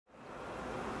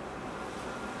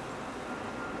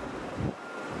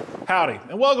Howdy,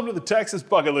 and welcome to the Texas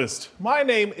Bucket List. My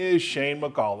name is Shane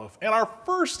McAuliffe, and our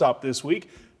first stop this week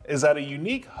is at a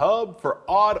unique hub for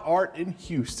odd art in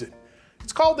Houston.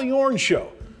 It's called the Orange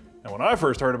Show, and when I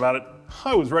first heard about it,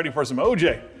 I was ready for some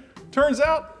OJ. Turns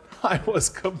out, I was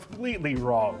completely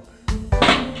wrong.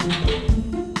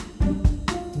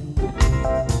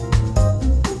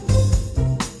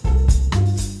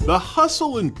 The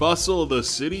hustle and bustle of the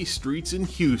city streets in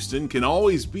Houston can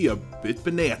always be a bit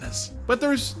bananas. But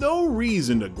there's no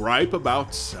reason to gripe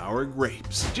about sour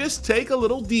grapes. Just take a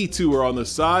little detour on the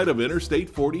side of Interstate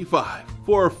 45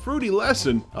 for a fruity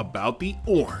lesson about the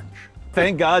orange.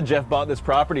 Thank God Jeff bought this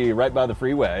property right by the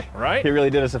freeway. Right? He really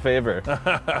did us a favor.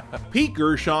 Pete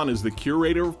Gershon is the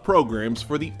curator of programs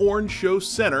for the Orange Show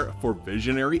Center for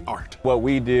Visionary Art. What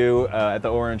we do at the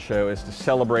Orange Show is to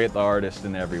celebrate the artist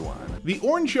in everyone. The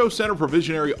Orange Show Center for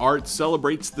Visionary Art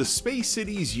celebrates the Space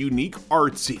City's unique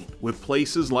art scene with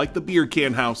places like the Beer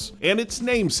Can House and its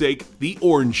namesake, the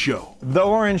Orange Show. The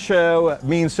Orange Show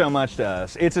means so much to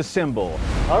us. It's a symbol.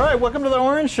 All right, welcome to the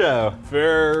Orange Show.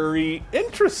 Very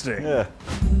interesting. Yeah.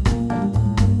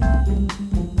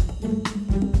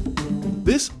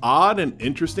 This odd and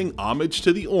interesting homage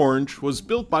to the orange was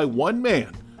built by one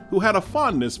man who had a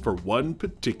fondness for one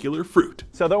particular fruit.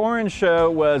 So the Orange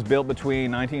Show was built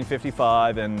between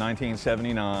 1955 and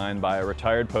 1979 by a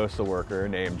retired postal worker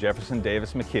named Jefferson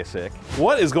Davis McKissick.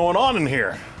 What is going on in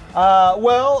here?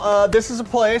 This is a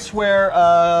place where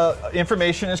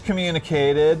information is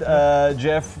communicated.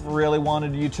 Jeff really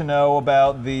wanted you to know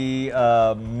about the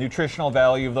nutritional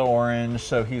value of the orange,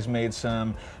 so he's made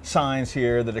some signs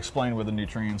here that explain where the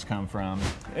nutrients come from.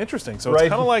 Interesting. So it's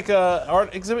kind of like an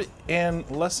art exhibit and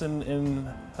lesson in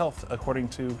health, according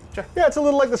to Jeff. Yeah, it's a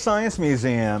little like the Science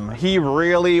Museum. He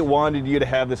really wanted you to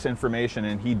have this information,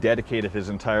 and he dedicated his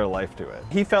entire life to it.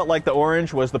 He felt like the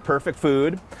orange was the perfect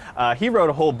food. He wrote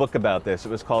a whole book about this. It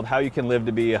was called How You Can Live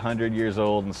to Be 100 Years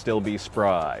Old and Still Be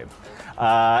Spry.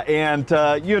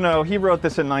 You know, he wrote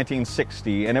this in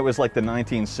 1960, and it was like the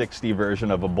 1960 version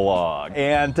of a blog.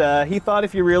 And he thought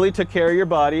if you really took care of your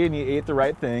body and you ate the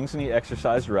right things and you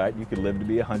exercised right, you could live to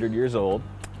be 100 years old.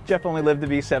 Jeff only lived to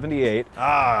be 78.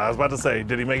 I was about to say,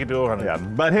 did he make it to 100? Yeah,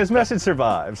 but his message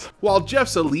survives. While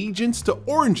Jeff's allegiance to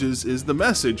oranges is the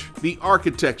message, the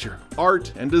architecture,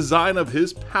 art, and design of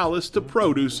his palace to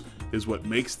produce is what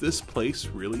makes this place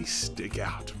really stick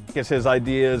out. As his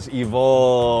ideas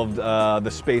evolved, the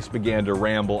space began to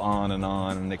ramble on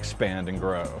and expand and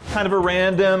grow. Kind of a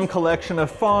random collection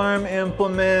of farm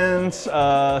implements,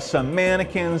 some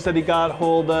mannequins that he got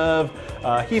hold of.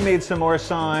 He made some more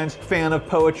signs. Fan of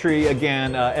poetry.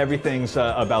 Again, everything's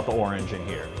about the orange in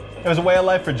here. It was a way of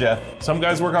life for Jeff. Some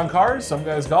guys work on cars, some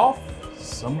guys golf.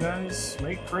 Some guys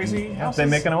make crazy houses. They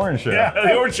make an orange show. Yeah,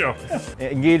 the orange show.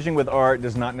 Engaging with art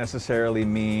does not necessarily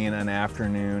mean an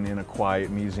afternoon in a quiet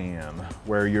museum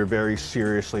where you're very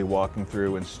seriously walking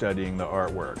through and studying the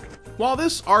artwork. While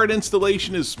this art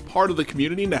installation is part of the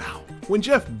community now, when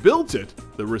Jeff built it,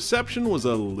 the reception was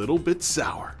a little bit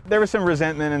sour. There was some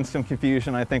resentment and some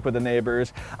confusion, I think, with the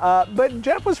neighbors, but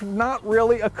Jeff was not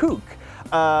really a kook.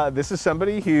 This is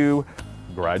somebody who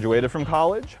graduated from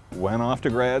college, went off to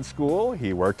grad school,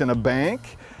 he worked in a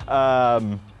bank.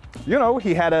 You know,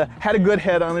 he had a good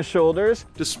head on his shoulders.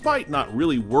 Despite not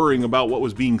really worrying about what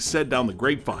was being said down the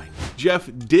grapevine, Jeff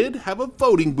did have a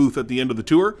voting booth at the end of the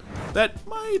tour that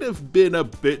might have been a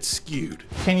bit skewed.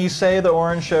 Can you say the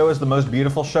Orange Show is the most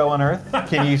beautiful show on earth?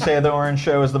 Can you say the Orange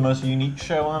Show is the most unique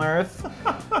show on earth?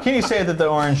 Can you say that the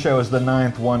Orange Show is the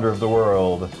 9th wonder of the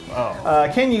world?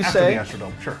 Oh. Can you say... After the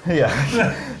Astrodome, sure.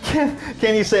 Yeah.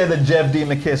 Can you say that Jeff D.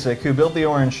 McKissick, who built the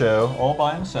Orange Show all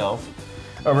by himself,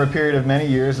 over a period of many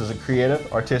years as a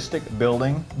creative, artistic,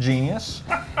 building genius?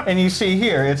 And you see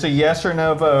here, it's a yes or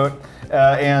no vote,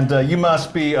 and you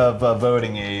must be of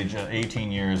voting age,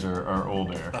 18 years or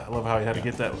older. I love how you had to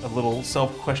get that a little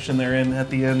self-question there in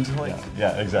at the end. Like,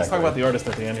 yeah, exactly. Let's talk about the artist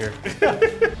at the end here.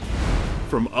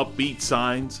 From upbeat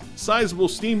signs, sizable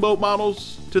steamboat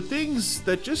models, to things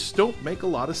that just don't make a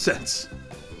lot of sense.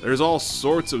 There's all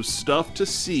sorts of stuff to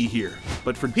see here,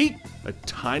 but for Pete, a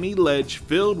tiny ledge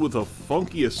filled with a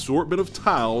funky assortment of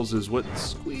tiles is what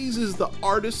squeezes the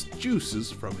artist's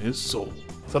juices from his soul.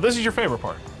 So this is your favorite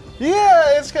part?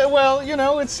 Yeah, it's, well, you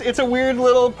know, it's a weird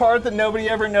little part that nobody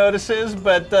ever notices,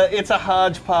 but it's a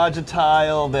hodgepodge of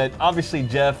tile that obviously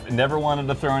Jeff never wanted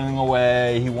to throw anything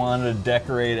away. He wanted to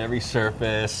decorate every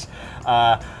surface.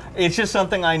 It's just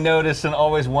something I noticed and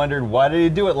always wondered, why did he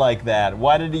do it like that?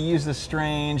 Why did he use this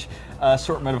strange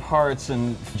assortment of hearts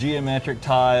and geometric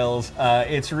tiles?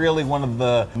 It's really one of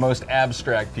the most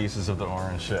abstract pieces of the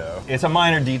Orange show. It's a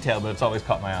minor detail, but it's always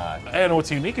caught my eye. And what's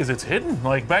unique is it's hidden,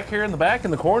 like back here in the back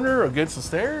in the corner against the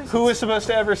stairs. Who was supposed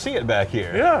to ever see it back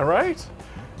here? Yeah, right?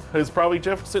 It's probably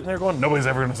Jeff sitting there going, nobody's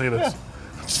ever gonna see this.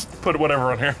 Yeah. Just put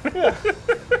whatever on here. Yeah.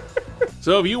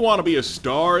 So if you want to be a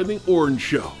star in the Orange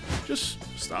show, just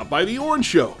stop by the Orange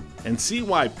show and see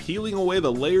why peeling away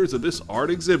the layers of this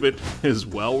art exhibit is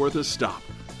well worth a stop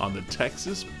on the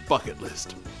Texas bucket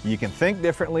list. You can think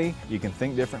differently. You can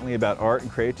think differently about art and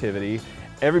creativity.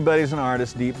 Everybody's an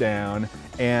artist deep down,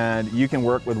 and you can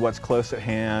work with what's close at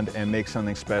hand and make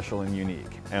something special and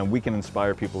unique. And we can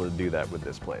inspire people to do that with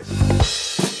this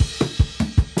place.